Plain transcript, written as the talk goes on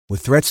With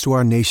threats to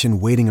our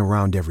nation waiting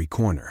around every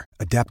corner,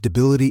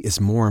 adaptability is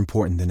more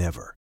important than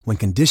ever. When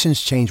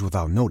conditions change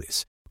without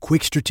notice,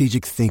 quick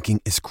strategic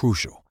thinking is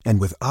crucial.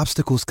 And with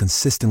obstacles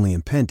consistently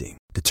impending,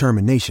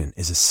 determination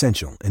is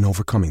essential in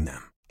overcoming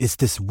them. It's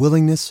this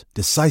willingness,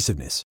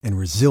 decisiveness, and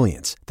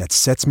resilience that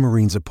sets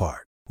Marines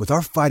apart. With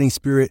our fighting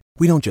spirit,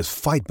 we don't just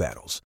fight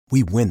battles,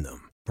 we win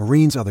them.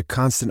 Marines are the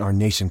constant our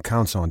nation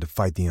counts on to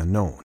fight the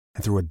unknown.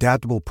 And through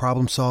adaptable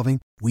problem solving,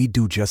 we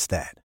do just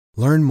that.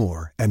 Learn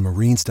more at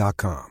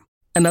marines.com.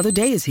 Another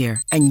day is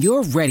here, and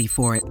you're ready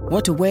for it.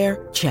 What to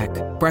wear? Check.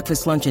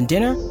 Breakfast, lunch, and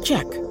dinner?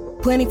 Check.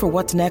 Planning for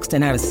what's next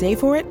and how to save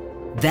for it?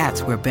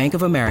 That's where Bank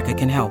of America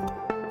can help.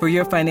 For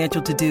your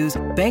financial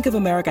to-dos, Bank of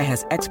America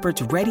has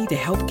experts ready to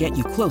help get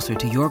you closer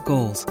to your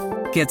goals.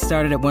 Get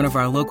started at one of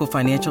our local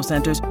financial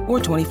centers or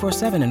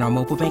 24/7 in our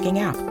mobile banking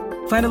app.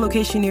 Find a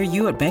location near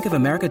you at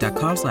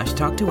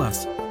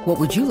bankofamerica.com/talktous. What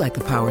would you like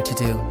the power to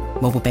do?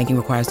 Mobile banking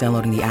requires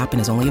downloading the app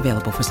and is only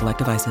available for select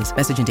devices.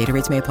 Message and data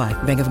rates may apply.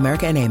 Bank of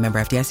America N.A., member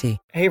FDIC.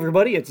 Hey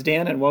everybody, it's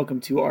Dan and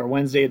welcome to our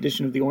Wednesday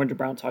edition of the Orange and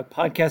Brown Talk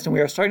podcast. And we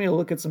are starting to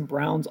look at some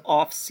Browns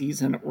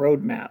off-season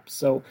roadmaps.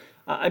 So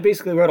I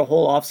basically wrote a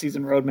whole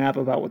off-season roadmap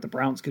about what the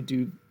Browns could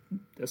do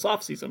this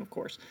off-season, of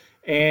course.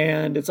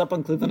 And it's up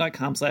on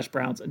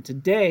cleveland.com/Browns. And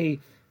today,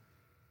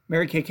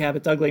 Mary Kay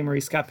Cabot, Doug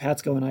Lesmerises, Scott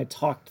Patsko, and I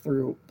talked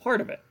through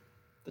part of it,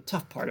 the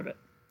tough part of it,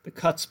 the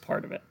cuts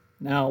part of it.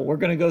 Now, we're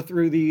going to go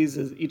through these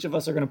as each of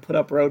us are going to put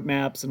up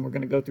roadmaps and we're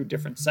going to go through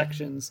different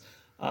sections.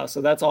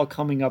 So that's all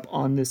coming up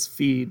on this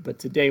feed. But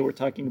today we're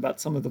talking about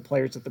some of the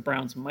players that the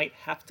Browns might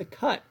have to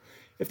cut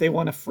if they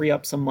want to free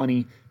up some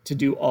money to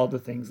do all the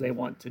things they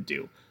want to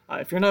do.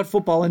 If you're not a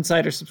Football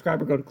Insider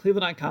subscriber, go to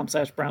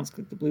cleveland.com/Browns,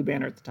 click the blue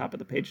banner at the top of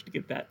the page to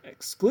get that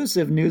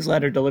exclusive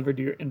newsletter delivered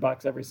to your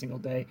inbox every single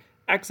day,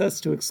 access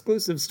to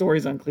exclusive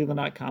stories on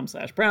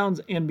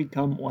cleveland.com/Browns, and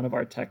become one of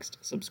our text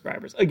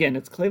subscribers. Again,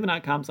 it's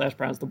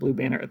cleveland.com/Browns, the blue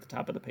banner at the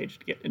top of the page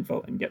to get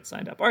info and get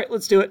signed up. All right,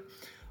 let's do it.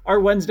 Our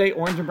Wednesday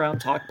Orange and Brown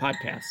Talk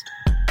podcast.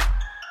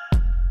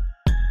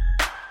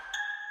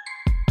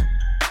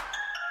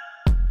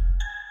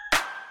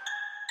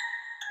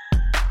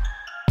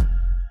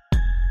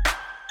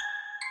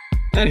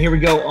 And here we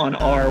go on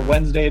our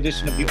Wednesday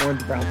edition of the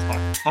Orange Brown Talk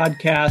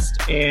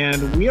podcast.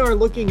 And we are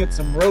looking at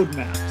some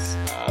roadmaps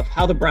of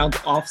how the Browns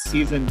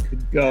offseason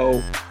could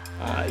go.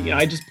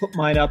 I just put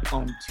mine up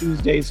on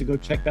Tuesday, so go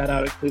check that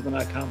out at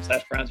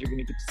cleveland.com/Browns. You're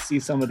going to get to see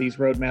some of these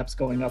roadmaps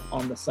going up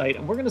on the site.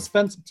 And we're going to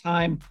spend some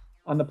time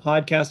on the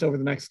podcast over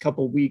the next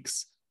couple of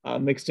weeks,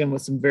 mixed in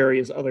with some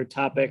various other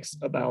topics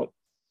about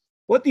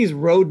what these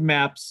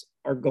roadmaps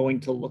are going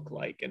to look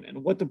like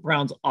and what the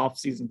Browns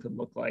offseason could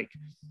look like.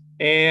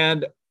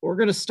 And we're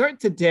going to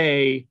start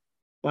today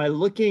by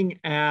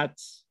looking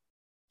at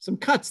some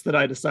cuts that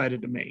I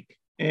decided to make.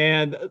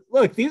 And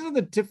look, these are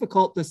the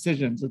difficult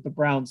decisions that the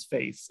Browns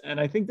face. And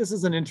I think this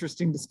is an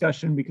interesting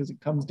discussion because it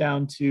comes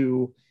down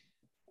to,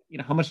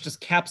 how much does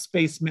cap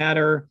space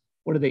matter?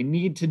 What do they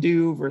need to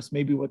do versus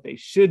maybe what they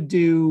should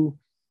do?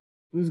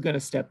 Who's going to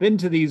step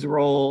into these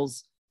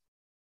roles?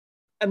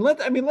 And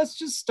let's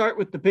just start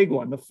with the big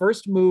one. The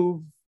first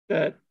move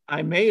that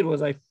I made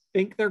was I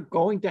think they're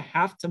going to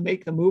have to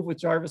make the move with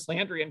Jarvis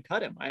Landry and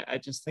cut him. I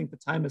just think the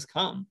time has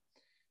come.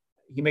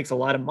 He makes a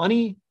lot of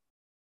money.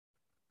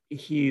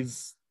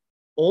 He's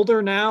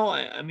older now.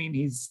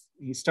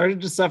 He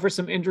started to suffer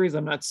some injuries.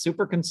 I'm not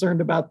super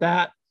concerned about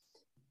that.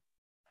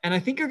 And I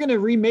think you're going to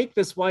remake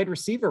this wide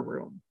receiver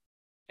room.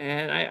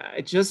 And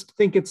I just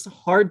think it's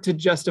hard to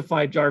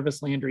justify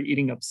Jarvis Landry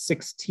eating up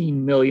 $16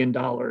 million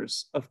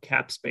of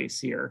cap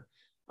space here.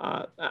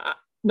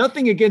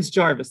 Nothing against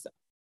Jarvis.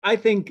 I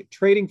think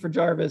trading for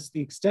Jarvis, the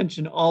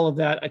extension, all of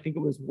that, I think it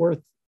was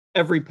worth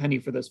every penny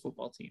for this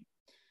football team.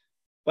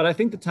 But I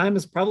think the time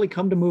has probably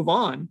come to move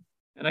on.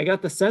 And I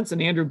got the sense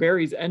in Andrew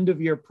Berry's end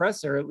of year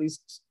presser, at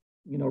least,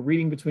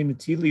 reading between the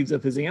tea leaves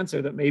of his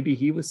answer, that maybe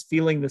he was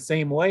feeling the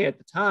same way at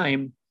the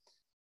time.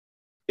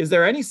 Is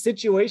there any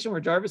situation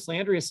where Jarvis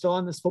Landry is still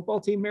on this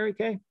football team, Mary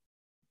Kay?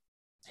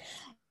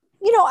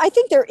 I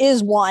think there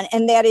is one,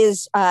 and that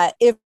is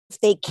if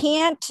they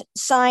can't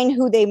sign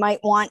who they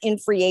might want in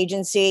free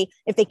agency,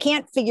 if they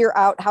can't figure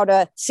out how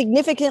to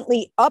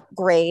significantly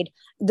upgrade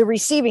the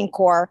receiving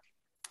core,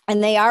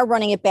 and they are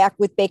running it back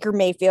with Baker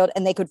Mayfield,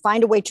 and they could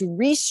find a way to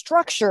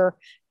restructure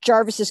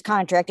Jarvis's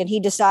contract, and he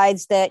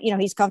decides that,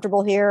 he's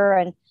comfortable here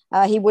and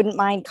he wouldn't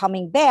mind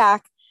coming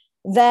back,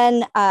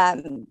 then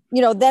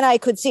I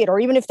could see it. Or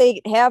even if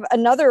they have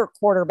another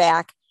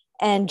quarterback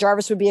and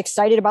Jarvis would be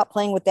excited about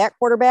playing with that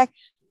quarterback.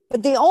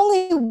 But the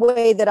only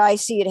way that I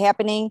see it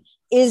happening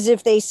is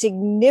if they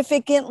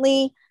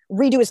significantly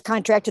redo his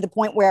contract to the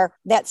point where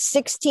that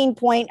 16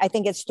 point, I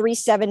think it's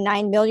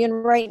 $379 million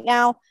right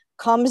now,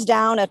 comes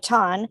down a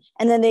ton.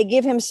 And then they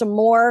give him some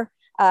more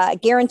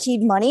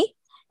guaranteed money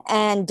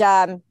and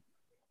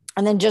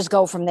then just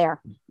go from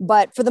there.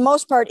 But for the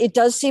most part, it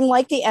does seem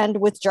like the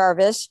end with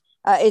Jarvis.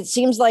 It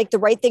seems like the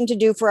right thing to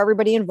do for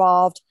everybody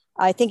involved.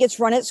 I think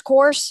it's run its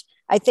course.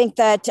 I think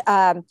that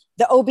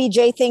the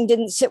OBJ thing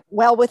didn't sit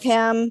well with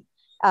him.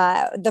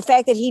 The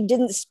fact that he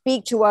didn't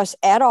speak to us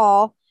at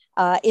all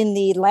in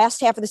the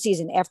last half of the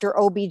season after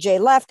OBJ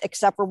left,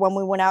 except for when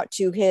we went out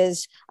to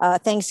his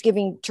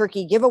Thanksgiving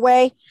turkey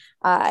giveaway.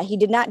 He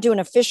did not do an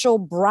official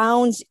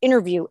Browns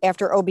interview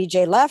after OBJ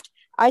left.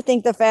 I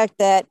think the fact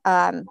that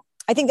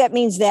I think that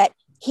means that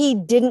he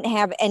didn't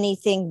have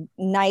anything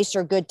nice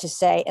or good to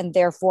say and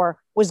therefore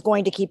was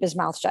going to keep his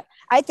mouth shut.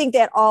 I think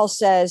that all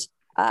says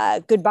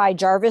goodbye,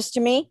 Jarvis, to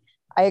me.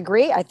 I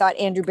agree. I thought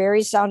Andrew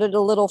Berry sounded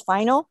a little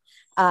final,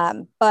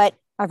 but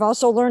I've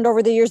also learned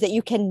over the years that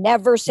you can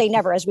never say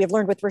never, as we have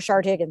learned with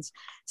Rashard Higgins.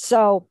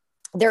 So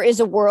there is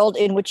a world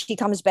in which he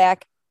comes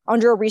back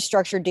under a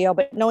restructured deal,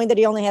 but knowing that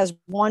he only has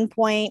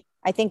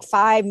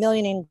 $1.5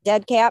 million in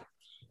dead cap,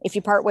 if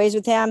you part ways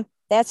with him,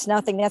 that's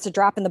nothing. That's a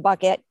drop in the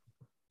bucket.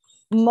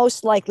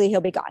 Most likely he'll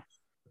be gone.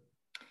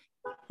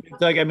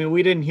 Doug, I mean,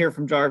 we didn't hear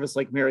from Jarvis,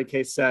 like Mary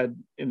Kay said,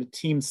 in the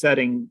team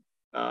setting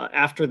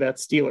after that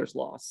Steelers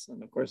loss.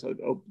 And of course,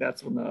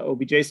 that's when the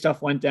OBJ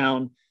stuff went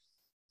down.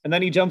 And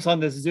then he jumps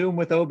on this Zoom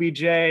with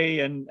OBJ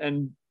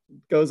and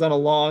goes on a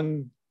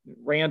long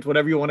rant,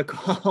 whatever you want to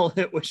call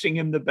it, wishing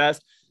him the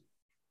best.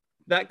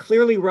 That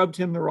clearly rubbed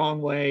him the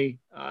wrong way.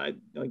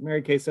 Like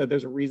Mary Kay said,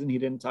 there's a reason he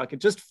didn't talk. It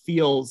just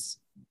feels,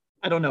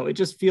 I don't know. It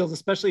just feels,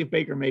 especially if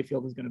Baker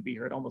Mayfield is going to be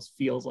here, it almost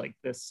feels like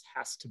this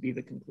has to be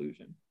the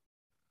conclusion.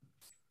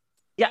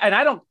 Yeah, and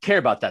I don't care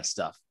about that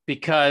stuff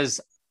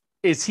because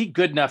is he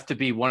good enough to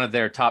be one of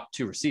their top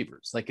two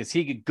receivers? Like, is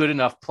he a good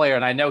enough player?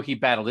 And I know he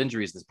battled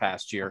injuries this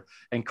past year,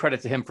 and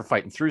credit to him for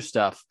fighting through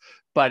stuff.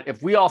 But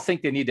if we all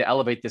think they need to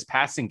elevate this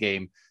passing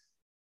game,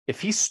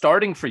 if he's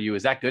starting for you,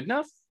 is that good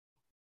enough?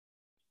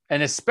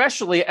 And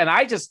especially, and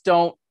I just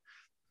don't,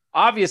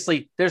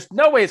 obviously, there's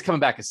no way it's coming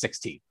back at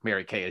 16,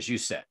 Mary Kay, as you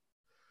said.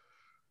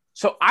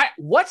 So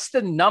what's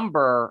the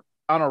number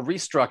on a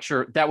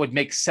restructure that would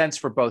make sense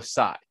for both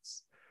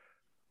sides?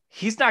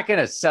 He's not going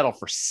to settle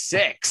for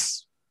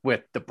 6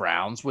 with the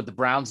Browns. Would the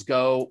Browns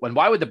go, and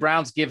why would the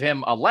Browns give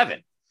him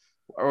 11?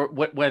 Or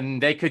when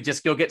they could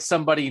just go get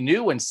somebody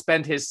new and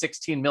spend his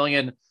 $16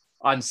 million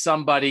on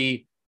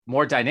somebody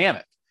more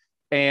dynamic?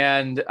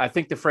 And I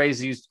think the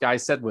phrase you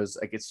guys said was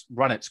like, it's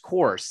run its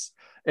course.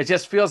 It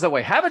just feels that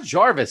way. Have a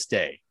Jarvis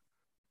day.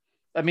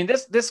 I mean,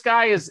 this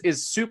guy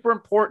is super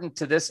important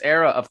to this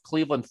era of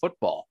Cleveland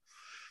football.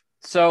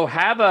 So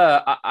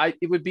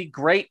it would be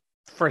great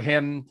for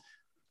him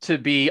to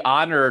be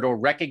honored or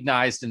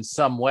recognized in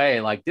some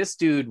way. Like, this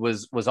dude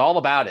was all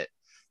about it.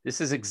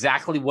 This is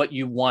exactly what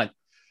you want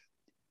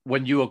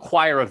when you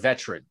acquire a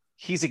veteran.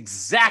 He's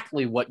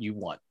exactly what you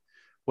want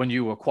when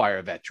you acquire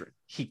a veteran.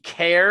 He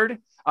cared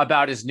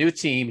about his new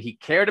team. He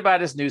cared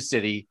about his new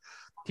city.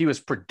 He was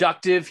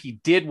productive. He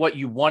did what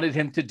you wanted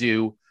him to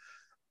do.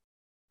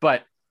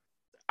 But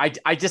I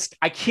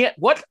can't,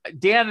 what,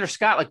 Dan or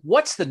Scott, like,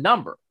 what's the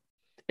number?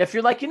 If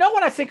you're like, you know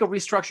what, I think a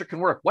restructure can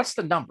work. What's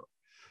the number?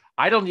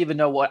 I don't even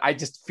know what, I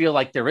just feel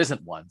like there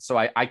isn't one. So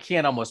I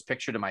can't almost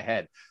picture to my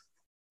head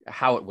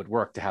how it would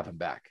work to have him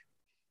back.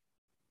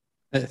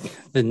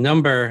 The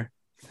number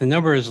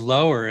is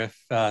lower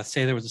if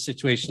say there was a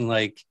situation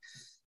like,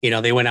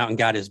 they went out and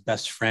got his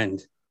best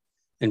friend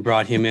and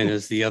brought him in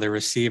as the other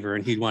receiver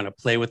and he'd want to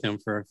play with him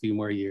for a few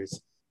more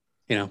years,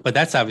 but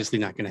that's obviously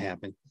not going to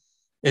happen.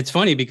 It's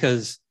funny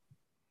because,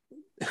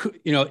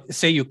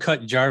 say you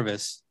cut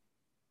Jarvis,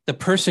 the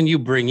person you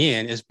bring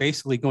in is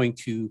basically going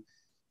to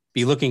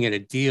be looking at a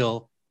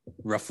deal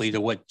roughly to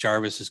what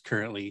Jarvis is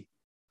currently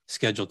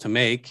scheduled to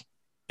make.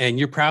 And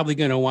you're probably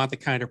going to want the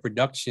kind of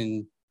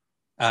production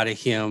out of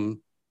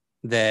him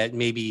that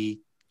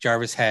maybe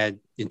Jarvis had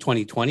in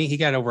 2020. He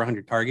got over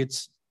 100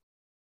 targets.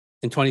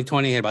 In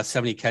 2020, he had about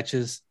 70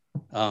 catches.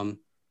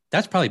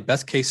 That's probably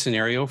best case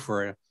scenario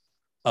for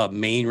a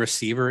main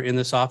receiver in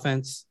this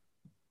offense.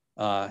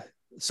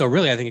 So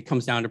really, I think it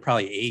comes down to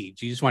probably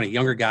age. You just want a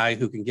younger guy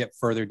who can get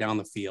further down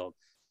the field,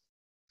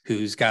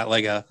 who's got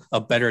like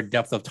a better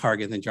depth of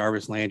target than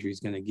Jarvis Landry is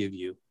going to give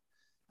you.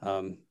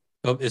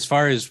 But as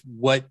far as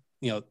what,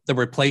 the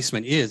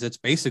replacement is, it's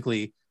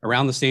basically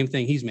around the same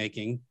thing he's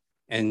making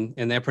and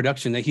that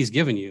production that he's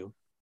given you.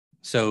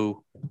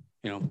 So,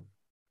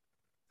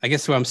 I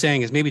guess what I'm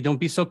saying is maybe don't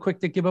be so quick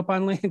to give up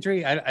on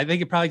Landry. I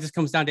think it probably just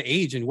comes down to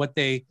age and what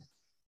they,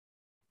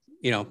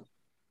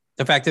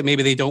 the fact that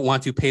maybe they don't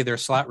want to pay their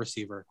slot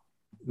receiver,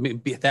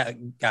 maybe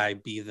that guy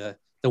be the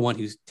one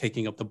who's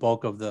taking up the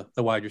bulk of the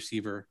wide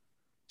receiver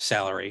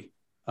salary.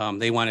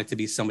 They want it to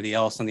be somebody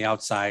else on the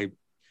outside,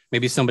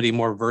 maybe somebody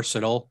more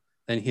versatile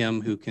than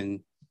him who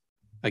can,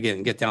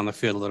 again, get down the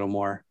field a little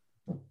more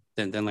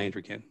than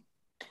Landry can.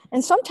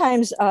 And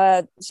sometimes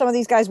some of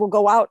these guys will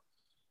go out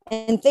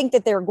and think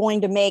that they're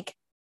going to make,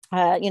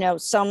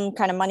 some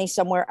kind of money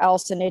somewhere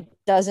else and it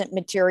doesn't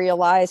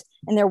materialize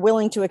and they're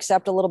willing to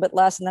accept a little bit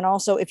less. And then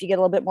also if you get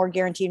a little bit more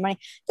guaranteed money,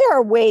 there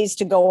are ways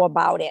to go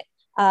about it.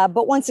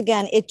 But once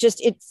again,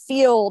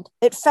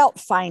 it felt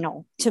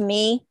final to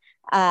me.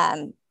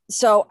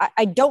 So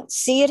I don't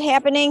see it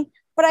happening,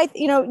 but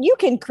you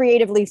can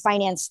creatively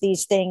finance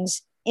these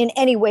things in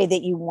any way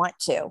that you want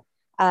to.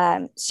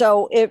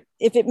 So if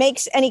it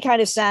makes any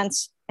kind of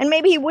sense, and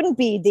maybe he wouldn't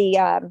be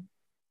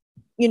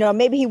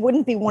maybe he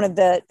wouldn't be one of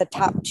the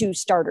top 2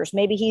 starters.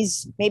 Maybe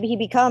he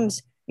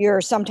becomes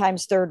your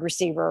sometimes third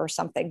receiver or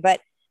something.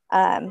 But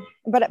Dan,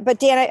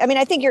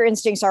 I think your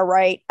instincts are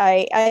right.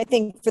 I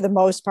think for the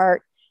most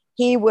part,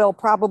 he will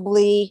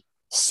probably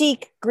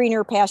seek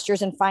greener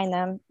pastures and find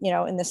them,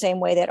 in the same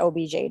way that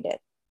OBJ did.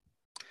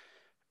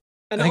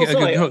 And I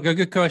think a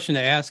good question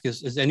to ask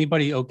is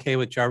anybody okay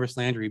with Jarvis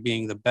Landry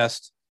being the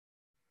best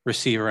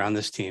receiver on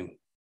this team?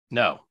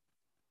 No.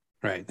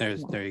 Right. There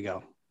you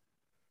go.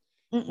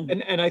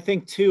 And I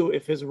think too,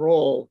 if his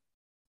role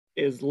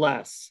is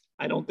less,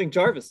 I don't think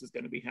Jarvis is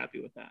going to be happy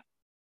with that.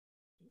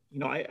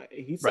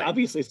 He's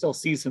obviously still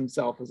sees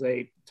himself as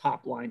a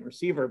top line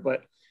receiver,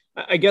 but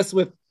I guess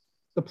with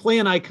the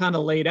plan I kind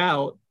of laid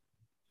out,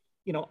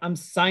 I'm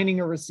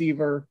signing a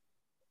receiver,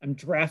 I'm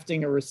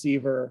drafting a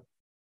receiver,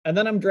 and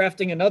then I'm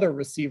drafting another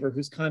receiver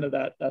who's kind of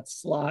that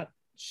slot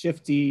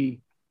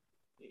shifty,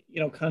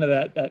 kind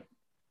of that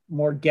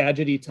more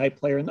gadgety type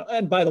player.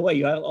 And by the way,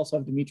 you also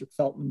have Demetric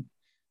Felton,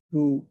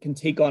 who can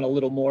take on a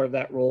little more of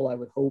that role, I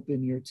would hope,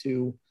 in year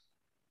 2.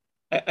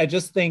 I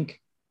just think,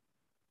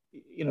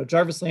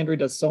 Jarvis Landry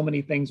does so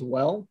many things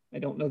well. I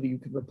don't know that you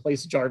could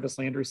replace Jarvis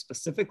Landry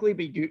specifically,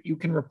 but you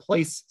can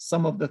replace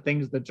some of the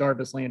things that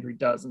Jarvis Landry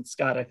does. And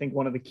Scott, I think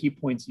one of the key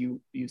points you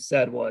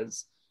said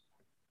was,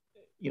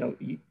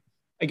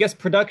 I guess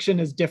production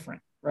is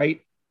different,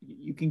 right?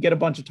 You can get a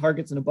bunch of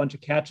targets and a bunch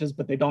of catches,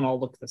 but they don't all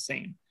look the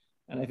same.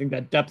 And I think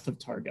that depth of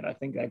target, I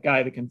think that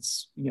guy that can,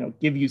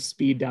 give you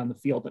speed down the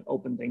field and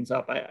open things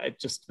up, I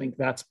just think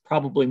that's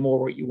probably more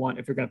what you want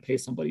if you're going to pay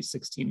somebody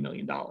 $16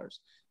 million.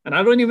 And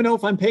I don't even know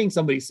if I'm paying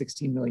somebody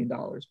 $16 million,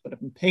 but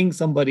if I'm paying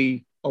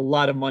somebody a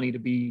lot of money to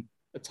be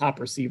a top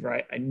receiver,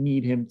 I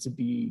need him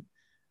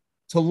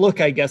to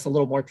look, I guess, a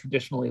little more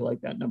traditionally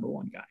like that number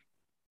 1 guy.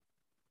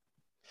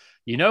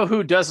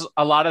 Who does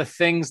a lot of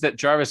things that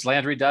Jarvis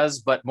Landry does,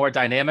 but more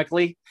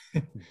dynamically?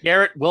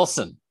 Garrett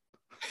Wilson.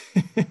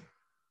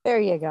 There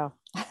you go.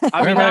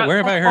 Where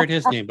have I heard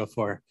his name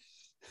before?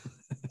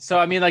 So,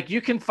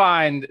 you can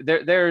find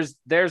there's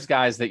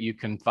guys that you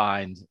can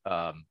find.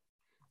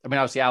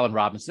 Obviously Allen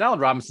Robinson. Allen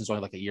Robinson's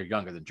only like a year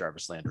younger than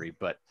Jarvis Landry,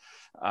 but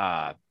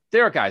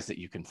there are guys that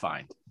you can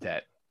find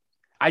that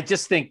I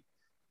just think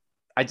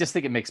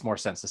it makes more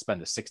sense to spend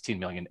the $16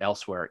 million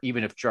elsewhere,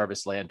 even if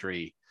Jarvis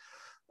Landry,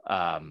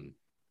 had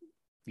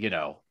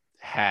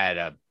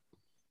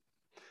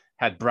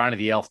Brownie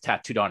the Elf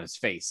tattooed on his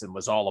face and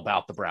was all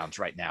about the Browns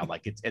right now.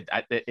 Like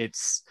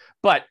it's,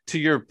 but to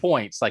your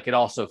points, like it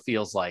also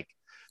feels like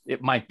it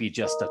might be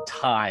just a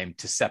time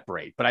to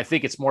separate, but I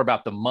think it's more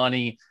about the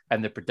money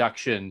and the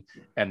production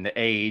and the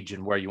age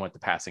and where you want the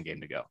passing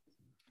game to go.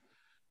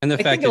 And the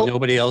fact that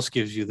nobody else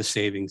gives you the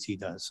savings he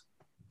does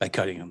by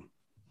cutting him.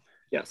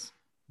 Yes.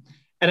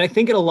 And I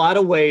think in a lot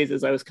of ways,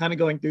 as I was kind of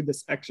going through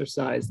this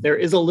exercise, there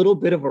is a little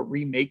bit of a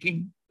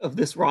remaking of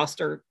this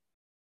roster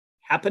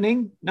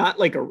happening, not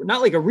like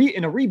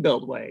in a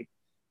rebuild way,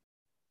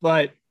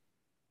 but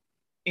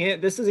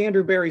this is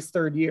Andrew Berry's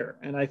 3rd year.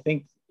 And I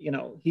think,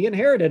 he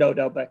inherited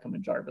Odell Beckham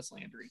and Jarvis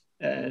Landry,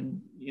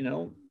 and,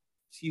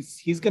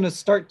 he's going to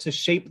start to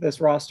shape this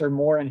roster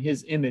more in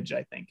his image,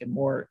 I think, and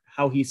more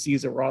how he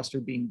sees a roster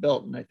being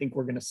built. And I think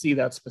we're going to see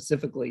that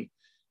specifically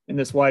in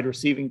this wide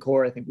receiving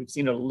core. I think we've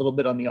seen it a little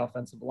bit on the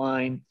offensive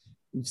line.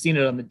 We've seen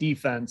it on the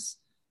defense.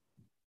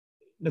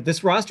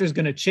 This roster is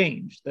going to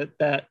change.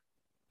 That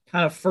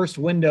kind of first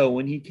window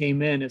when he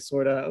came in is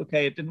sort of,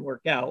 okay, it didn't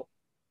work out.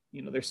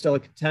 They're still a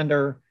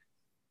contender.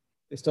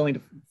 They still need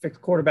to fix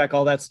quarterback,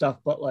 all that stuff.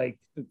 But like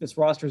this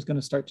roster is going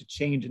to start to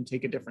change and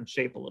take a different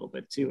shape a little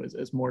bit too,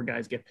 as more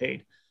guys get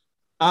paid.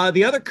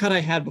 The other cut I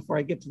had before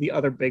I get to the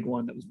other big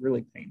one that was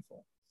really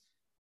painful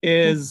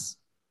is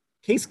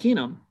Case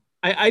Keenum.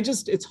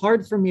 It's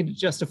hard for me to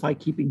justify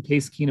keeping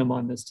Case Keenum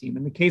on this team.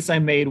 And the case I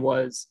made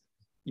was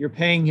you're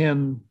paying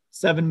him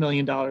 $7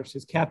 million.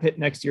 His cap hit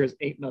next year is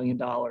 $8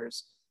 million.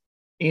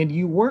 And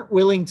you weren't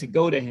willing to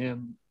go to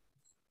him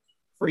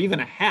for even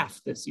a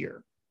half this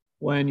year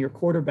when your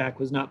quarterback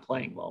was not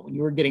playing well, when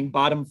you were getting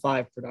bottom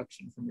 5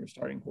 production from your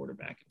starting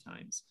quarterback at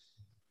times.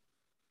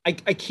 I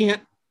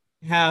can't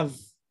have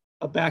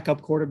a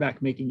backup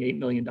quarterback making $8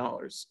 million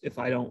if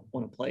I don't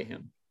want to play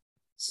him.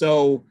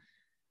 So,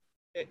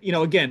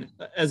 again,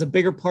 as a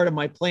bigger part of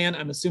my plan,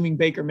 I'm assuming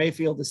Baker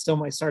Mayfield is still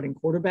my starting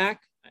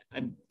quarterback.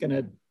 I'm going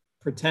to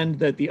pretend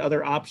that the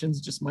other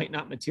options just might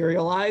not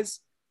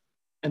materialize.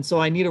 And so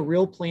I need a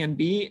real plan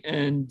B.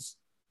 And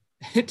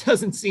it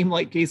doesn't seem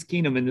like Case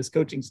Keenum in this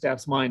coaching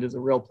staff's mind is a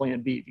real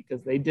plan B,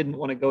 because they didn't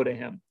want to go to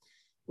him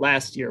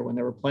last year when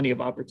there were plenty of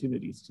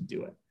opportunities to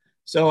do it.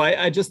 So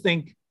I just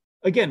think,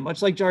 again,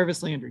 much like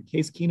Jarvis Landry,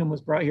 Case Keenum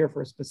was brought here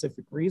for a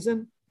specific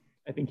reason.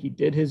 I think he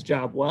did his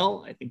job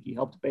well. I think he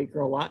helped Baker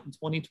a lot in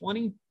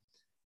 2020.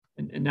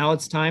 And now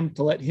it's time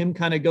to let him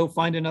kind of go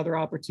find another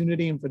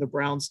opportunity, and for the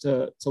Browns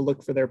to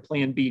look for their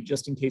plan B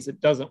just in case it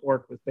doesn't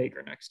work with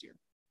Baker next year.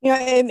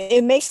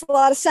 It makes a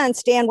lot of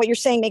sense, Dan. What you're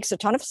saying makes a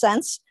ton of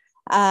sense.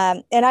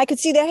 And I could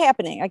see that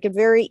happening. I could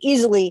very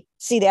easily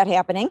see that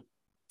happening.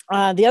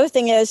 The other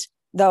thing is,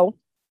 though,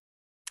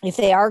 if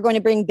they are going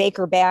to bring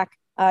Baker back,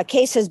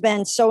 Case has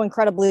been so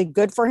incredibly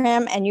good for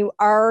him, and you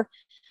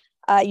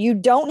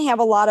don't have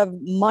a lot of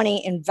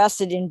money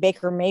invested in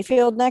Baker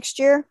Mayfield next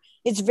year.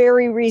 It's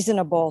very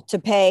reasonable to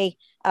pay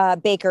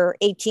Baker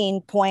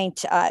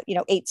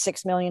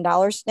 $18.86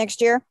 million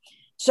next year.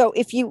 So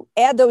if you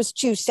add those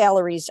two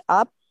salaries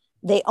up,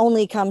 they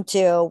only come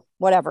to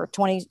whatever,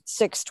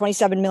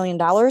 $27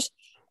 million.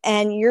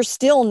 And you're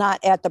still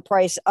not at the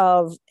price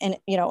of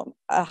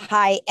a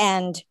high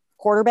end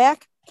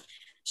quarterback.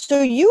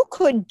 So you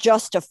could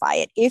justify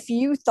it if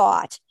you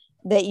thought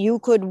that you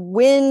could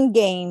win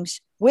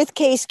games with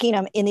Case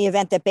Keenum in the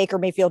event that Baker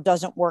Mayfield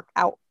doesn't work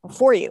out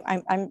for you.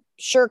 I'm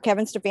sure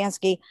Kevin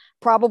Stefanski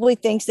probably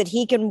thinks that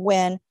he can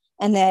win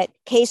and that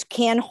Case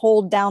can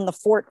hold down the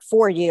fort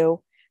for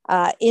you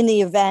in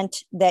the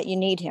event that you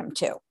need him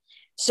to.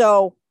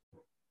 So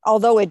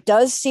although it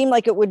does seem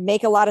like it would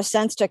make a lot of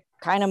sense to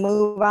kind of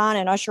move on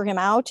and usher him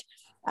out,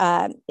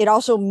 it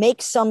also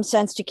makes some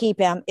sense to keep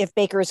him if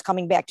Baker is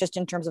coming back, just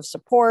in terms of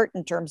support,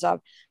 in terms of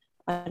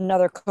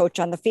another coach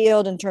on the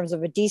field, in terms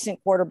of a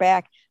decent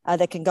quarterback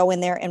that can go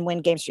in there and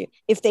win games for you.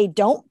 If they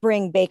don't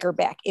bring Baker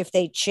back, if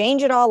they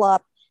change it all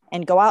up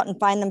and go out and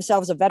find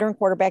themselves a veteran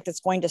quarterback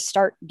that's going to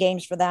start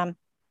games for them,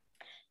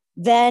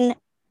 then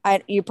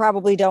you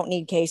probably don't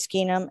need Case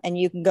Keenum, and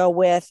you can go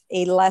with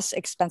a less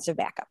expensive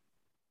backup.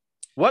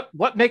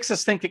 What makes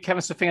us think that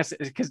Kevin Stefanski,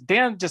 because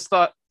Dan just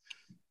thought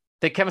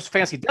that Kevin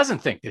Stefanski doesn't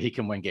think that he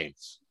can win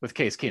games with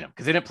Case Keenum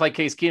because they didn't play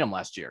Case Keenum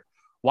last year.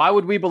 Why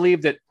would we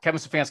believe that Kevin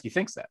Stefanski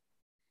thinks that?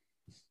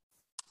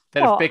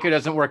 If Baker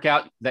doesn't work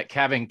out, that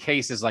having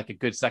Case is like a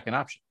good second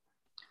option?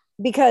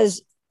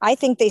 Because I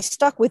think they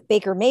stuck with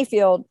Baker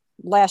Mayfield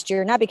last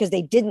year, not because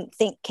they didn't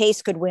think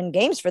Case could win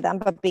games for them,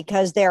 but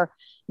because their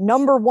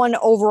number one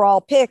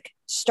overall pick,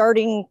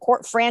 starting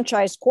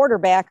franchise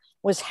quarterback,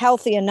 was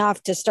healthy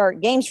enough to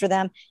start games for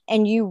them.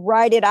 And you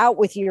ride it out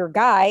with your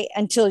guy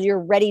until you're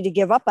ready to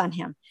give up on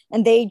him.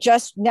 And they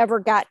just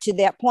never got to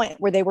that point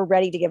where they were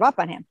ready to give up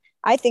on him.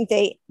 I think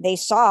they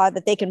saw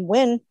that they can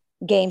win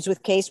games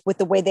with Case with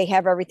the way they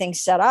have everything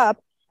set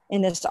up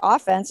in this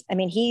offense. I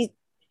mean, he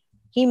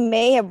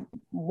may have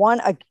won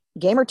a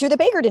game or two that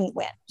Baker didn't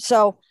win.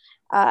 So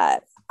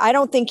I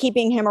don't think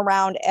keeping him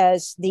around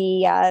as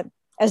the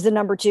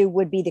number two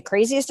would be the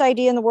craziest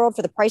idea in the world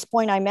for the price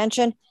point I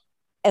mentioned,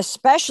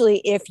 especially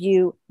if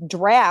you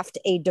draft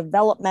a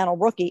developmental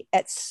rookie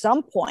at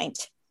some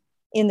point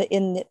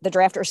in the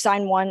draft or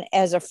sign one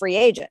as a free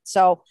agent.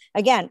 So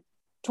again,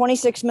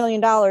 $26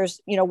 million,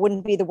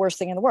 wouldn't be the worst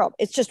thing in the world.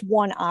 It's just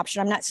one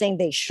option. I'm not saying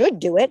they should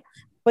do it,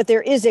 but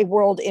there is a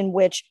world in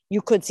which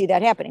you could see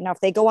that happening. Now,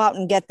 if they go out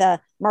and get the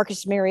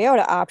Marcus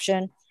Mariota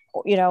option,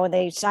 and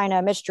they sign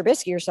a Mitch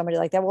Trubisky or somebody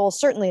like that, well,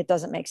 certainly it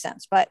doesn't make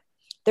sense, but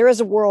there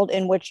is a world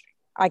in which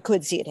I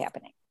could see it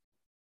happening.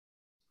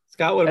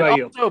 Scott, what about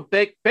you? Also,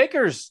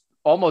 Baker's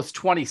almost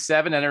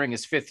 27, entering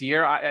his fifth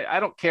year. I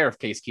don't care if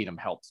Case Keenum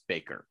helps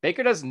Baker.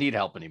 Baker doesn't need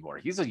help anymore.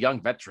 He's a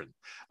young veteran.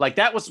 Like,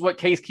 that was what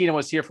Case Keenum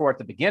was here for at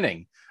the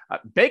beginning.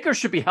 Baker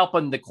should be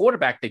helping the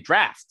quarterback they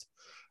draft,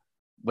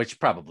 which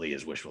probably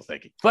is wishful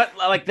thinking. But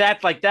I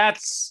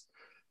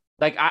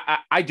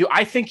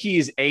think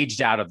he's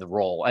aged out of the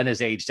role and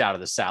is aged out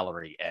of the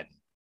salary and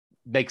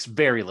makes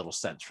very little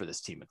sense for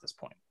this team at this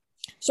point.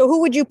 So who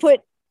would you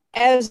put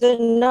as the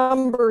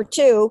number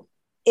two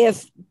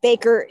if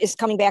Baker is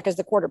coming back as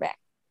the quarterback?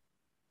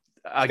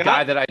 A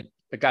guy that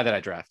I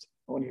draft.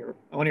 I want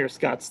to hear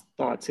Scott's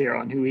thoughts here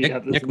on who he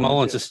has. Nick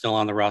Mullins is still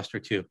on the roster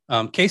too.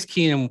 Case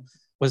Keenum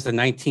was the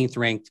 19th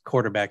ranked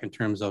quarterback in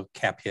terms of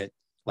cap hit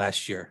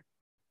last year.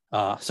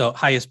 So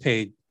highest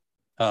paid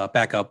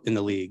backup in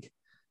the league.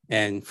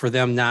 And for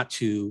them not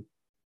to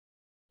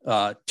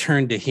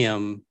turn to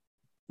him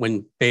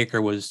when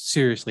Baker was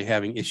seriously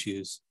having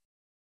issues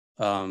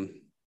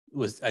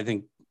I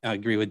think I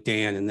agree with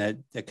Dan, and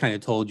that kind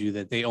of told you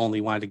that they only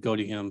wanted to go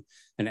to him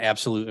in an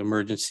absolute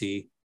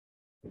emergency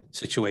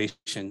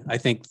situation. I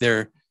think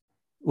there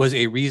was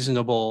a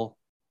reasonable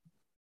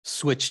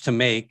switch to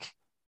make.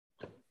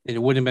 And it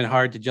wouldn't have been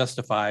hard to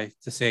justify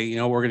to say,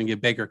 we're going to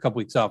give Baker a couple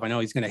weeks off. I know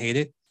he's going to hate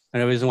it. I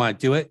know he doesn't want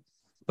to do it,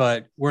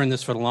 but we're in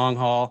this for the long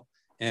haul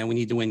and we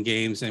need to win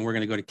games, and we're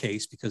going to go to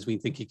Case because we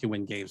think he can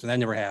win games. And that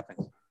never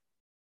happened,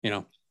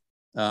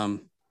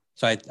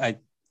 So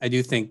I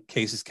do think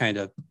Case is kind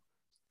of,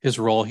 his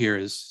role here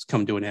has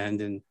come to an end.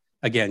 And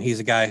again,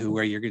 he's a guy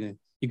where you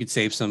could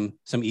save some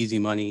easy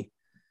money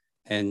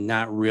and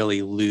not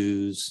really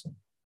lose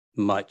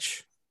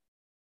much,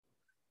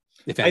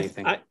 if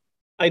anything.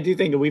 I do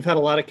think, and we've had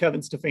a lot of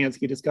Kevin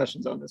Stefanski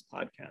discussions on this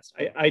podcast.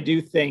 I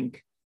do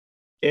think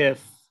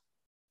if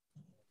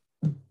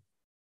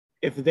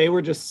they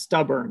were just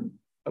stubborn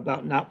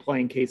about not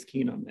playing Case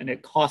Keenum and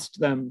it cost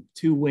them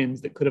 2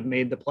 wins that could have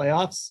made the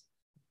playoffs,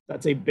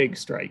 that's a big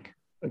strike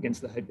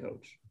against the head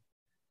coach.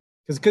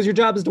 Because your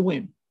job is to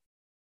win.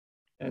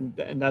 And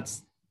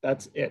that's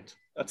it.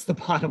 That's the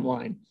bottom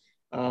line.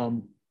 I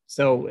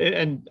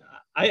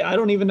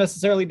don't even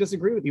necessarily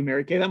disagree with you,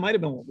 Mary Kay. That might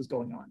have been what was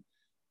going on.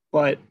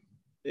 But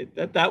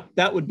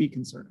that would be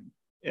concerning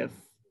if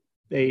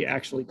they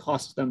actually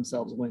cost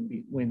themselves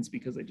wins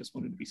because they just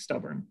wanted to be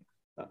stubborn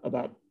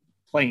about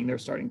playing their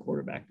starting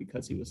quarterback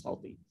because he was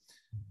healthy.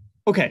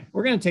 Okay,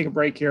 we're going to take a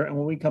break here. And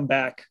when we come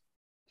back,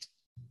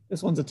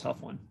 this one's a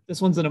tough one.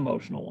 This one's an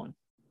emotional one,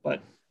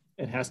 but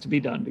it has to be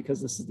done because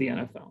this is the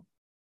NFL.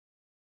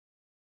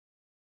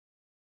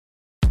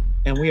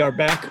 And we are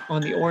back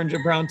on the Orange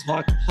and Brown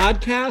Talk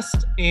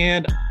podcast.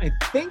 And I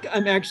think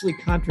I'm actually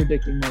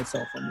contradicting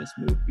myself on this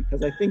move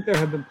because I think there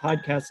have been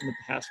podcasts in the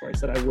past where I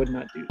said I would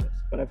not do this,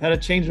 but I've had a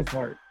change of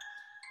heart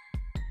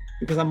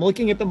because I'm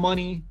looking at the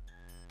money.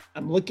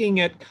 I'm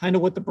looking at kind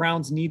of what the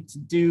Browns need to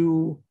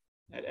do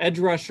at edge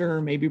rusher,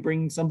 maybe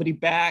bringing somebody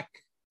back,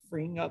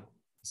 freeing up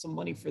some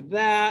money for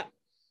that,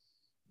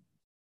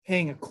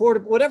 paying a quarter,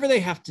 whatever they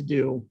have to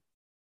do.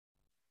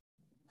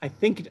 I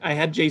think I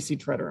had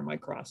JC Tretter in my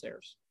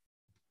crosshairs.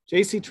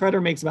 JC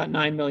Tretter makes about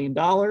 $9 million.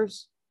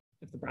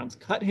 If the Browns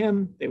cut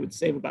him, they would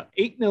save about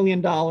 $8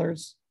 million.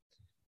 JC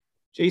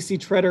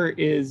Tretter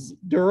is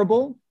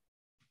durable.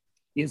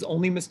 He has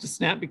only missed a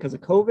snap because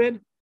of COVID.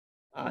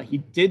 He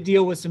did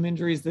deal with some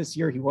injuries this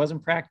year. He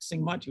wasn't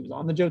practicing much. He was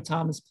on the Joe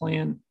Thomas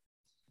plan.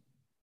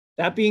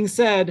 That being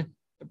said,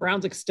 the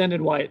Browns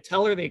extended Wyatt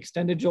Teller. They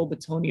extended Joel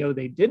Bitonio.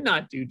 They did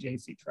not do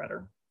JC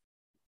Tretter.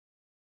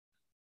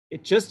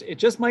 It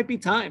just might be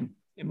time.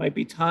 It might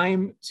be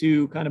time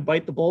to kind of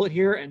bite the bullet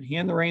here and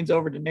hand the reins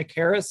over to Nick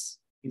Harris.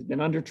 He's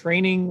been under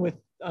training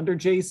under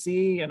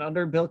JC and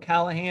under Bill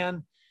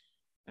Callahan.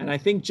 And I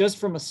think just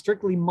from a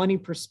strictly money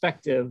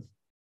perspective,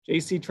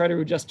 JC Tretter,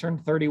 who just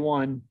turned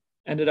 31,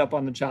 ended up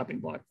on the chopping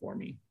block for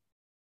me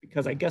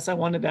because I guess I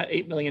wanted that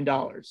 $8 million.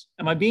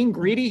 Am I being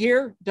greedy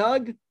here,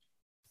 Doug?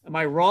 Am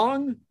I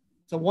wrong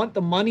to want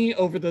the money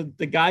over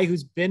the guy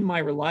who's been my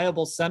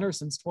reliable center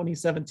since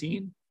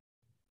 2017?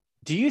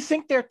 Do you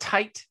think they're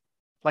tight?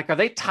 Like, are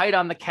they tight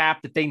on the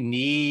cap that they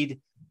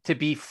need to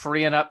be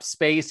freeing up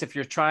space if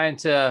you're trying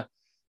to,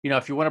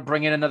 if you want to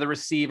bring in another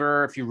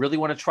receiver, if you really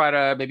want to try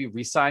to maybe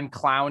re-sign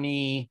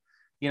Clowney,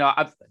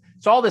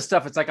 so all this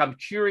stuff, it's like, I'm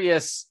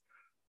curious,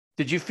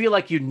 did you feel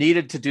like you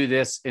needed to do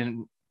this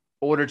in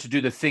order to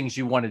do the things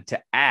you wanted to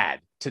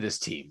add to this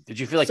team? Did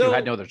you feel like you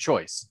had no other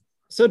choice?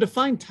 So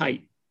define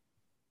tight.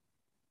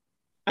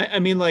 I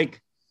mean,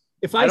 like,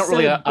 if I don't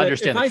really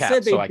understand the cap,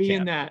 said they'd so be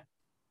in that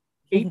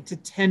 $8 to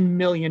 $10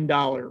 million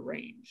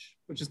range,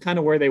 which is kind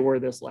of where they were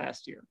this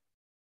last year,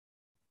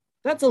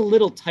 that's a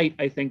little tight,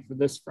 I think, for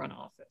this front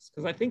office,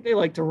 because I think they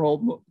like to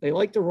roll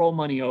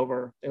money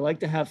over. They like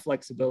to have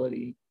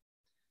flexibility.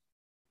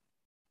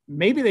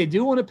 Maybe they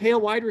do want to pay a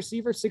wide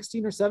receiver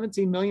 $16 or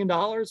 $17 million,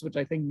 which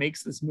I think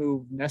makes this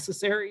move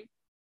necessary.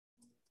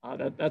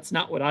 That's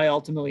not what I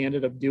ultimately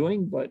ended up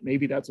doing, but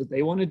maybe that's what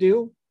they want to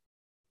do.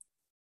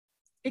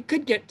 It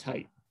could get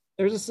tight.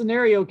 There's a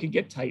scenario it could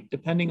get tight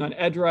depending on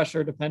edge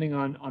rusher, depending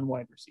on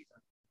wide receiver.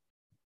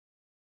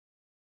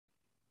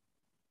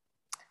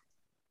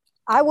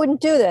 I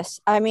wouldn't do this.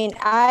 I mean,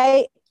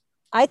 I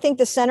think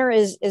the center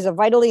is a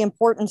vitally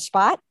important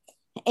spot,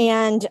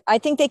 and I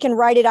think they can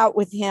ride it out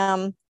with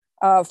him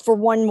for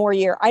one more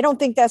year. I don't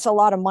think that's a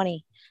lot of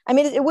money. I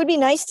mean, it would be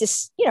nice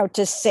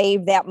to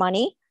save that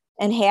money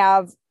and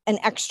have an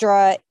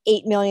extra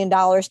 $8 million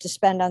to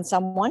spend on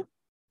someone.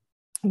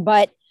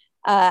 But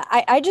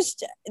I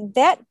just,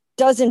 that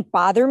doesn't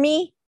bother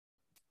me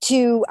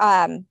to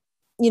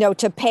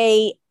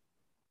pay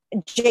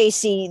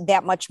JC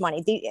that much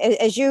money.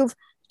 As you've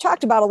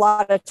talked about a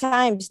lot of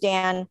times,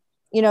 Dan,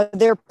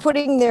 they're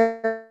putting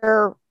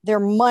their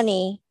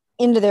money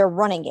into their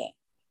running game.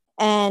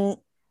 And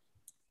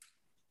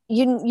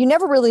you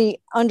never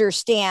really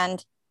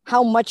understand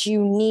how much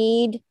you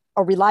need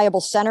a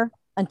reliable center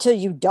until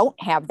you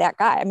don't have that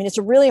guy. I mean, it's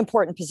a really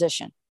important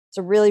position. It's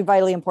a really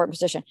vitally important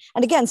position.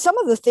 And again, some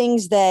of the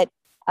things that,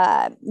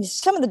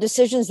 some of the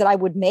decisions that I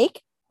would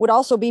make would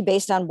also be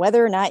based on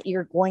whether or not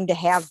you're going to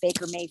have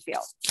Baker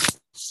Mayfield.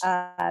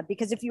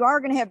 Because if you are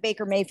going to have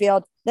Baker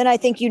Mayfield, then I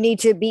think you need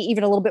to be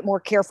even a little bit more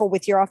careful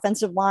with your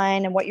offensive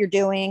line and what you're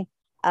doing,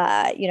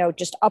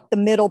 just up the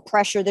middle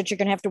pressure that you're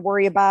going to have to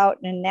worry about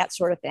and that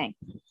sort of thing.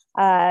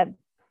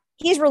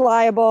 He's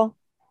reliable.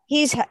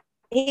 He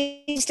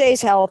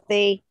stays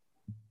healthy.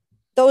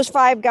 Those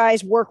five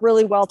guys work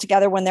really well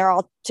together when they're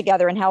all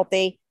together and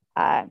healthy.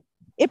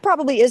 It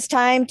probably is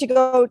time to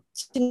go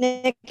to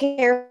Nick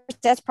Harris.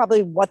 That's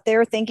probably what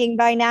they're thinking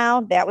by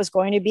now. That was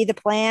going to be the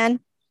plan.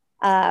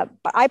 But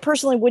I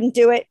personally wouldn't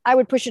do it. I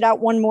would push it out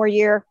one more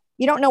year.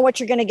 You don't know what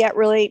you're going to get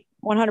really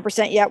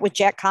 100% yet with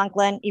Jack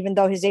Conklin, even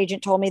though his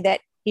agent told me that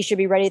he should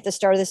be ready at the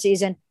start of the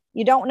season.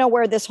 You don't know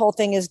where this whole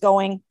thing is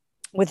going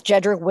with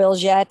Jedrick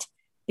Wills yet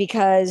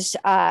because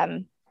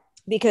Jed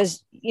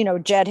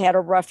had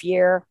a rough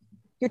year.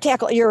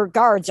 Your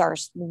guards are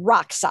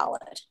rock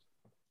solid.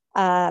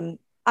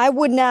 I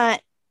would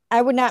not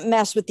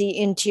mess with the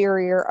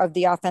interior of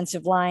the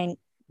offensive line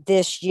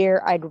this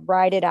year. I'd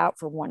ride it out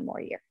for one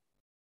more year.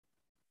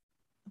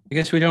 I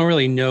guess we don't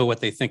really know what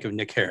they think of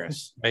Nick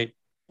Harris, right?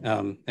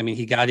 I mean,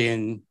 he got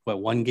in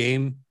one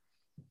game,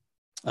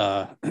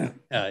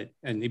 and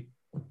he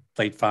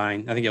played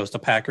fine. I think it was the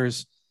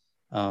Packers.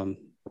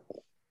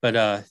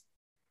 But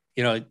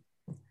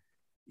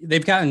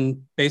they've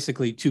gotten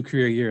basically 2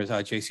 career years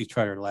out of JC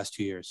Tretter the last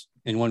 2 years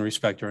in one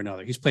respect or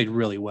another. He's played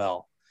really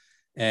well.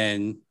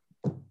 And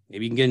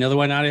maybe you can get another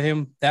one out of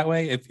him that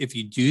way. If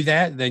you do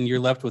that, then you're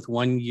left with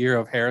 1 year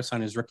of Harris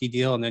on his rookie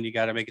deal. And then you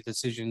got to make a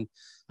decision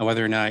on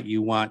whether or not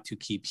you want to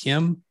keep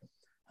him.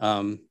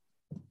 I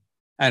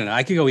don't know.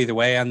 I could go either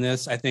way on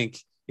this. I think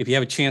if you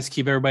have a chance to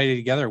keep everybody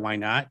together, why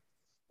not?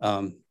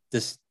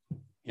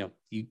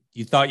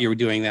 You thought you were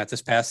doing that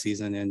this past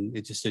season and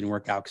it just didn't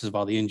work out because of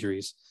all the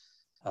injuries.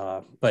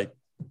 But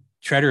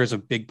Tretter is a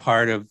big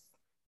part of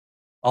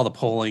all the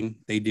polling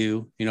they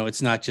do.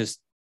 It's not just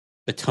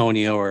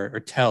Bitonio or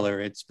Teller,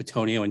 it's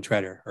Bitonio and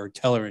Tretter, or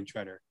Teller and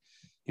Tretter.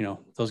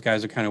 Those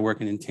guys are kind of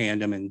working in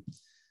tandem, and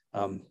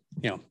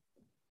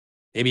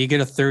maybe you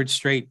get a 3rd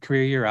straight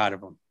career year out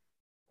of them.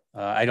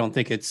 I don't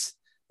think it's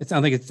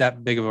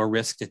that big of a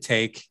risk to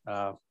take.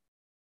 I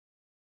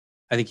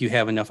think you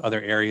have enough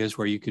other areas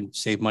where you can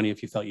save money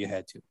if you felt you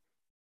had to.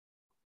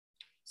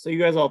 So you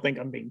guys all think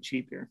I'm being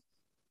cheap here?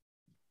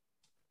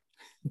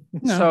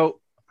 No. So,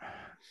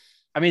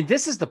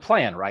 this is the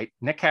plan, right?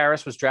 Nick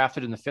Harris was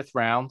drafted in the 5th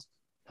round.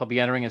 He'll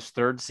be entering his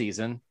 3rd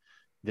season.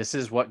 This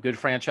is what good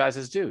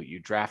franchises do. You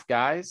draft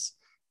guys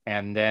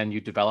and then you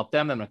develop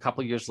them. And a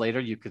couple of years later,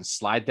 you can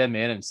slide them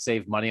in and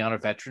save money on a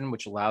veteran,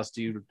 which allows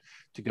you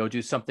to go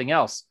do something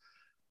else.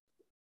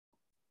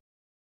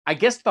 I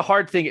guess the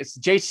hard thing is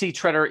JC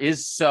Tretter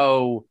is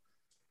so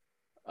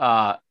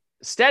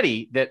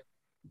steady that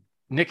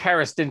Nick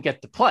Harris didn't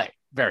get to play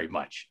very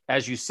much,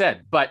 as you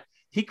said, but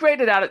he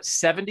graded out at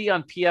 70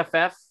 on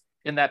PFF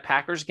in that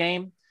Packers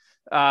game.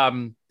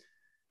 The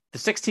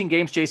 16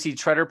 games JC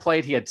Tretter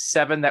played, he had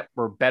 7 that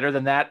were better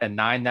than that and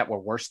 9 that were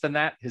worse than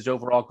that. His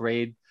overall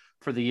grade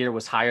for the year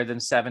was higher than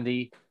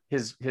 70.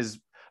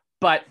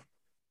 But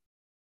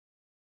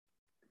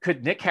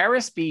could Nick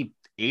Harris be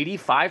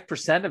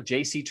 85% of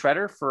JC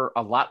Tretter for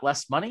a lot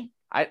less money?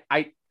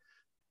 I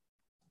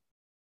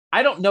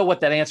don't know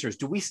what that answer is.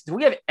 Do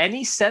we have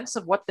any sense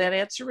of what that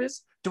answer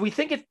is? Do we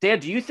think it, Dan,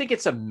 do you think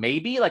it's a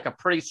maybe, like a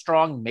pretty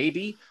strong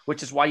maybe,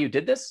 which is why you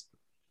did this?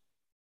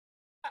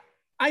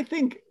 I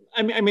think,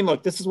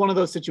 look, this is one of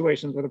those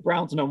situations where the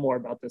Browns know more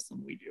about this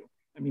than we do.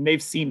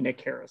 They've seen Nick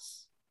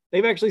Harris.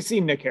 They've actually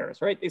seen Nick Harris,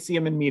 right? They see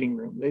him in meeting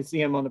room. They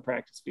see him on the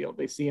practice field.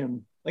 They see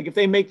him, like, if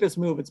they make this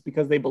move, it's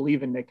because they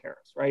believe in Nick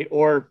Harris, right?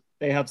 Or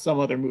they have some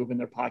other move in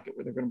their pocket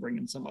where they're going to bring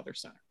in some other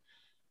center.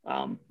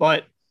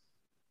 But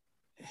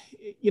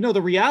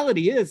the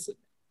reality is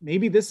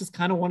maybe this is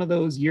kind of one of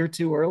those year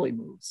too early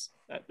moves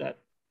that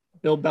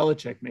Bill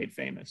Belichick made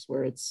famous,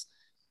 where it's,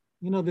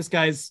 this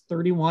guy's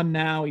 31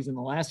 now. He's in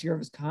the last year of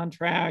his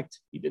contract.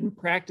 He didn't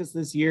practice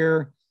this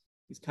year.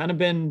 He's kind of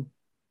been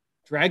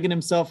dragging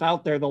himself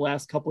out there the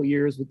last couple of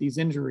years with these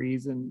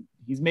injuries, and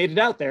he's made it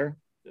out there.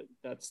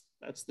 That's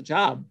the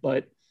job.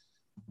 But,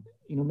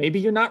 maybe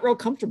you're not real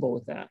comfortable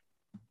with that,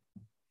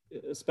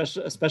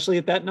 especially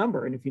at that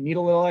number. And if you need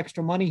a little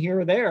extra money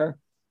here or there,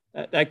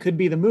 that could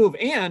be the move.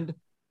 And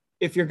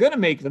if you're going to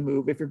make the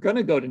move, if you're going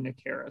to go to Nick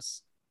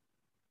Harris,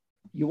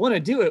 you want to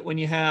do it when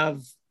you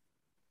have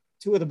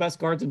 2 of the best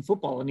guards in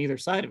football on either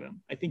side of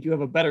him. I think you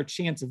have a better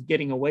chance of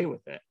getting away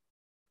with it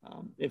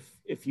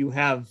if you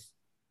have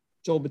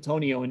Joel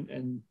Bitonio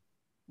and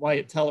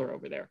Wyatt Teller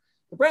over there.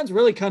 The Browns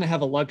really kind of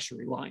have a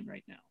luxury line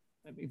right now.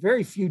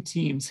 Very few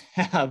teams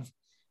have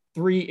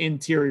 3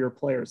 interior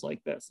players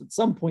like this. At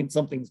some point,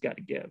 something's got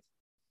to give.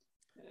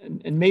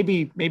 And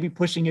maybe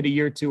pushing it a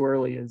year too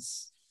early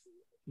is,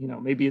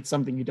 maybe it's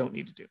something you don't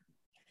need to do.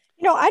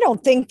 I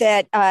don't think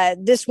that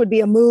this would be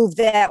a move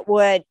that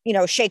would,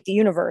 shake the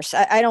universe.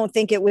 I don't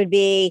think it would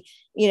be,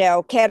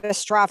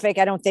 catastrophic.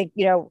 I don't think,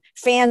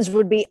 fans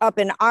would be up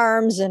in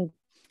arms and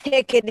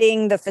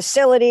picketing the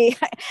facility.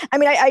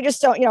 I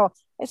just don't,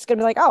 it's going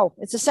to be like, oh,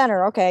 it's a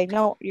center. Okay.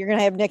 No, you're going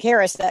to have Nick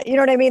Harris. You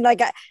know what I mean?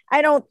 Like,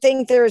 I don't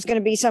think there's going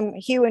to be some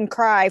hue and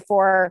cry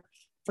for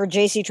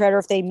JC Tretter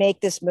if they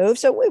make this move.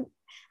 So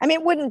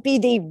it wouldn't be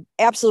the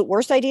absolute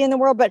worst idea in the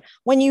world, but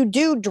when you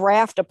do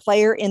draft a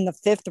player in the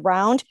 5th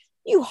round,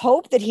 you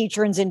hope that he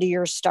turns into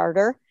your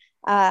starter.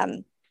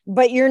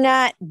 But you're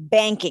not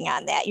banking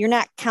on that. You're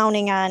not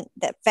counting on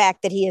the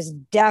fact that he is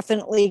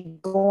definitely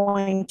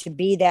going to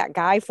be that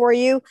guy for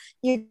you.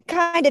 You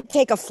kind of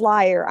take a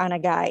flyer on a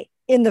guy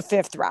in the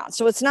 5th round.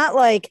 So it's not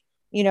like,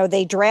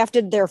 they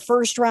drafted their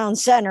 1st round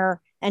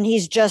center and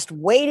he's just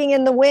waiting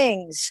in the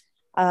wings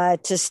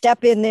to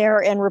step in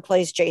there and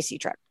replace JC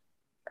Tretter.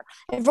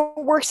 If it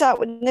works out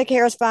with Nick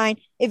Harris, fine.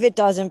 If it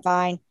doesn't,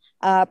 fine.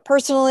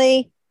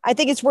 Personally, I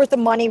think it's worth the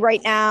money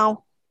right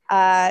now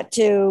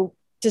to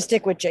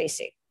stick with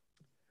JC.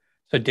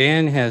 So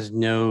Dan has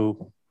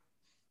no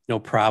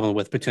problem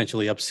with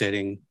potentially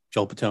upsetting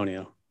Joel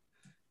Bitonio,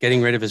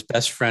 getting rid of his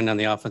best friend on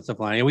the offensive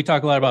line. And we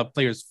talk a lot about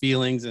players'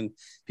 feelings and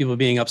people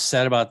being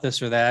upset about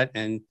this or that,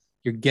 and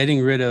you're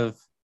getting rid of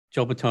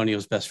Joel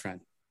Bitonio's best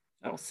friend.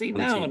 Oh, see,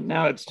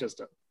 now it's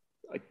just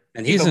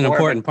and he's an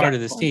important part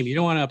of this team. You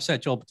don't want to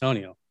upset Joel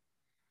Bitonio.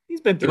 He's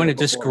been through. You want a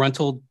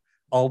disgruntled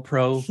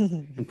All-Pro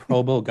and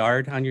Pro Bowl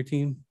guard on your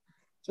team?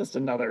 Just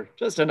another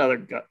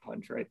gut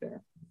punch right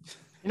there.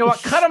 You know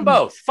what? Cut them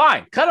both.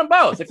 Fine. Cut them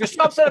both. If you're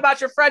so upset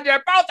about your friend,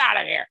 you're both out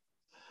of here.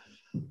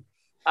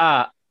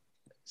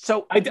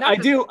 So I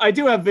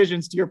do have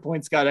visions, to your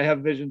point, Scott. I have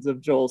visions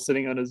of Joel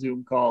sitting on a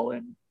Zoom call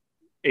in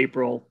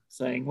April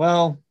saying,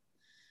 well,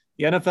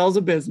 the NFL's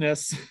a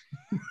business.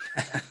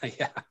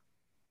 Yeah.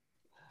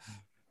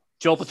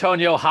 Joel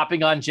Bitonio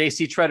hopping on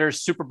JC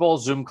Tretter's Super Bowl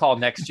Zoom call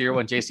next year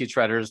when JC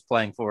Tretter is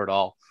playing for it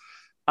all.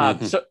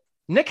 So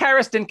Nick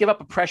Harris didn't give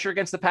up a pressure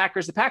against the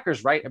Packers. The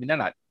Packers, right? I mean, they're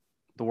not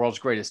the world's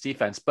greatest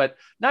defense, but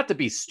not to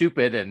be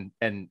stupid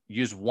and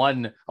use a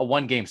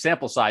one game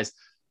sample size.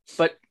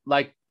 But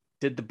like,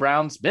 did the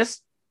Browns miss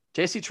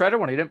JC Tretter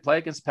when he didn't play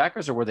against the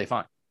Packers, or were they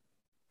fine?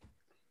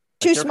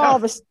 Too small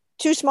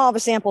of a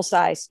sample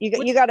size.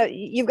 You've got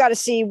to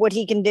see what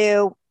he can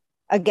do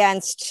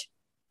against,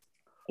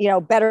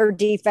 better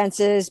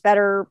defenses,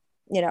 better,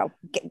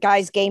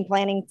 guys game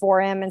planning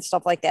for him and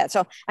stuff like that.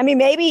 So, I mean,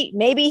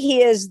 maybe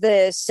he is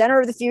the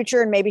center of the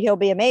future and maybe he'll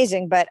be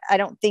amazing, but I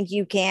don't think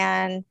you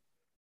can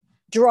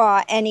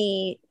draw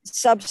any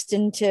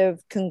substantive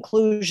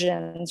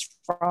conclusions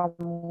from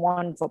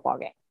one football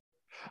game.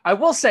 I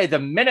will say the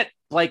minute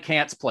Blake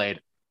Hance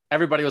played,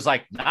 everybody was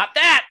like, not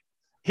that.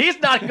 He's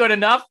not good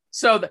enough.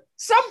 So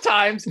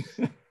sometimes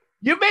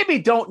you maybe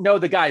don't know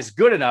the guy's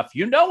good enough.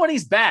 You know when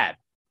he's bad.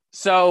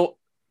 So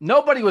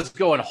nobody was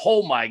going,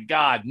 oh my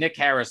God, Nick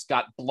Harris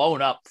got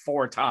blown up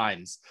 4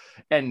 times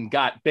and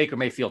got Baker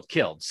Mayfield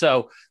killed.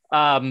 So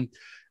I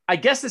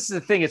guess this is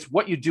the thing. It's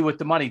what you do with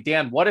the money.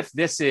 Dan, what if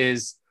this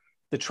is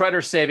the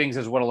Tretter savings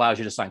is what allows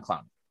you to sign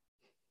Clown?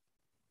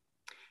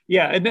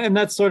 Yeah. And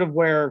that's sort of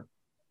where,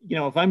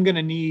 if I'm going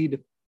to need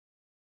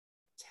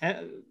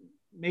 10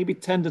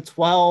 to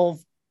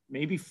 12,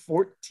 maybe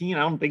 14,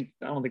 I don't think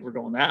we're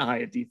going that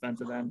high at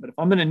defensive end, but if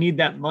I'm going to need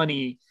that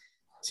money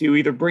to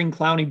either bring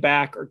Clowney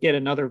back or get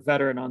another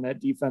veteran on that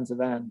defensive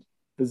end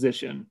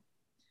position,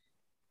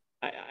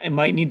 I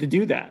might need to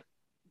do that.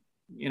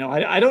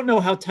 I don't know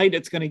how tight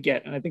it's going to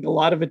get. And I think a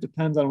lot of it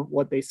depends on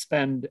what they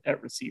spend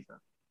at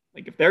receiver.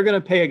 Like if they're going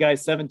to pay a guy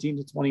 $17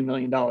 to $20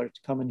 million to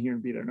come in here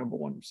and be their number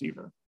one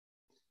receiver,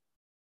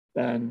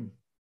 then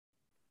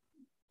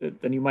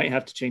you might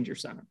have to change your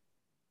center.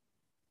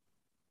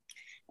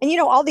 And,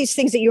 all these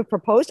things that you've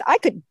proposed, I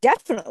could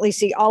definitely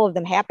see all of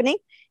them happening.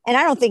 And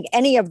I don't think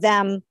any of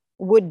them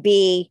would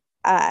be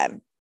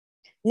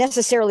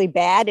necessarily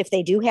bad if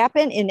they do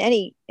happen in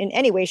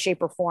any way,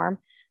 shape, or form.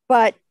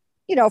 But,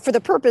 for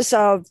the purpose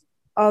of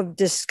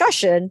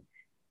discussion,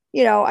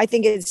 I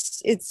think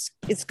it's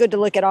good to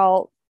look at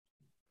all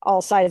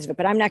sides of it.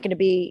 But I'm not going to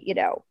be,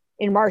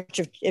 in March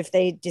if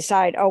they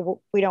decide,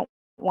 we don't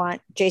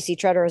want JC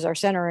Tretter as our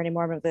center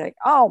anymore, but they're like,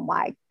 oh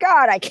my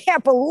God, I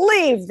can't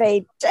believe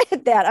they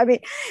did that. I mean,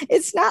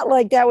 it's not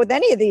like that with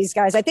any of these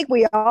guys. I think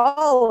we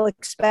all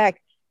expect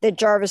that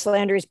Jarvis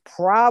Landry is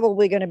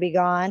probably going to be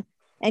gone,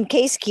 and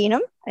Case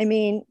Keenum. I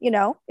mean,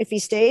 if he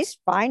stays,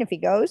 fine. If he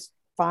goes,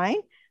 fine.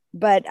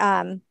 But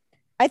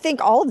I think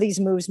all of these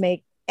moves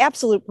make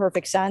absolute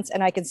perfect sense,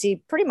 and I can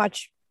see pretty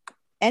much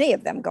any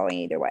of them going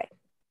either way.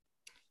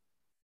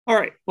 All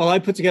right. Well, I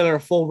put together a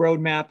full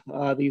roadmap.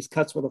 These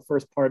cuts were the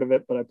first part of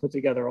it, but I put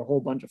together a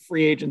whole bunch of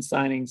free agent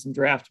signings, some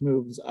draft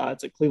moves.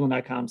 It's at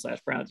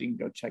cleveland.com/Browns. You can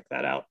go check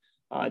that out.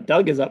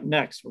 Doug is up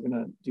next. We're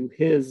going to do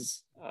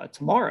his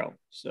tomorrow.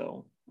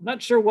 So I'm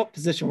not sure what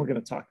position we're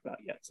going to talk about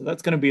yet. So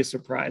that's going to be a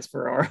surprise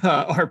for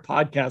our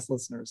podcast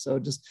listeners. So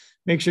just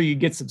make sure you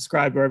get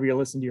subscribed wherever you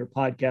listen to your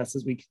podcast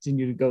as we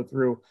continue to go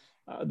through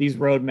these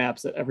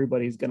roadmaps that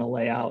everybody's going to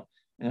lay out.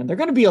 And they're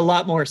going to be a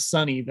lot more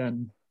sunny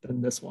than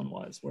this one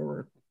was, where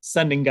we're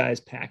sending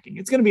guys packing.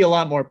 It's going to be a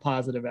lot more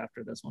positive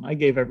after this one. I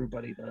gave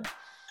everybody the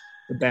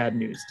bad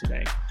news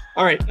today.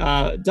 All right.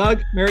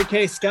 Doug, Mary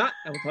Kay, Scott,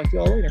 I will talk to you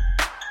all later.